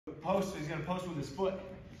post, so he's gonna post with his foot.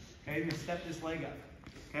 Okay, he's gonna step this leg up.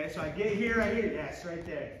 Okay, so I get here, right here, yes, right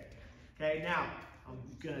there. Okay, now, I'm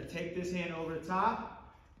gonna take this hand over the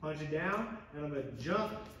top, punch it down, and I'm gonna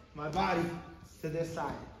jump my body to this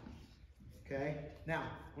side. Okay, now,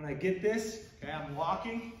 when I get this, okay, I'm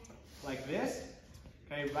walking like this,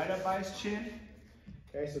 okay, right up by his chin.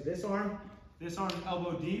 Okay, so this arm is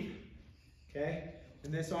elbow deep, okay,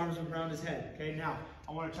 and this arm's around his head. Okay, now,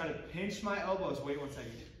 I wanna try to pinch my elbows, wait 1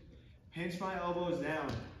 second. Pinch my elbows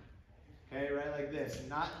down, okay, right like this,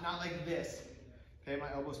 not like this. Okay,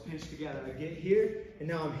 my elbows pinched together. I get here, and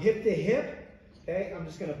now I'm hip to hip. Okay, I'm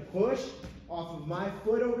just gonna push off of my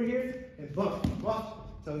foot over here and bump,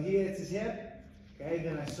 bump, till he hits his hip. Okay,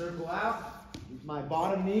 then I circle out. My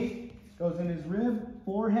bottom knee goes in his rib,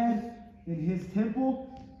 forehead, in his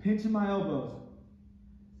temple, pinching my elbows.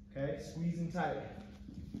 Okay, squeezing tight.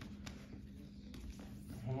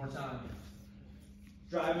 One more time.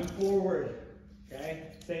 Driving forward. Okay,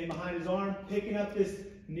 staying behind his arm, picking up this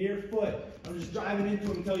near foot. I'm just driving into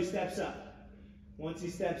him until he steps up. Once he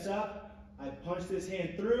steps up, I punch this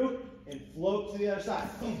hand through and float to the other side.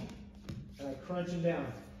 Boom. And I crunch him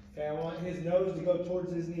down. Okay, I want his nose to go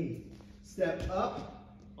towards his knee. Step up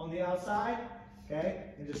on the outside,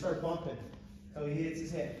 okay, and just start bumping until he hits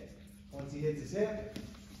his hip. Once he hits his hip,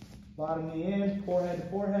 bottom knee in, forehead to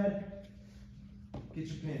forehead, get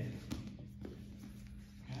your pin.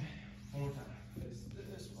 Okay, one more time.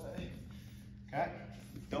 This way. Okay.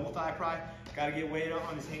 Double thigh pry, gotta get weight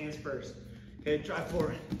on his hands first. Okay, drive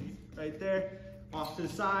forward, right there, off to the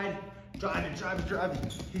side, driving, driving, driving.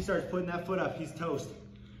 He starts putting that foot up, he's toast,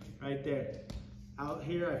 right there. Out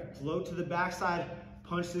here, I float to the backside,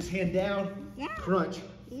 punch this hand down, crunch.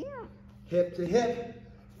 Hip to hip,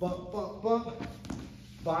 bump, bump, bump.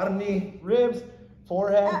 Bottom knee, ribs,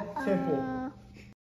 forehead, temple.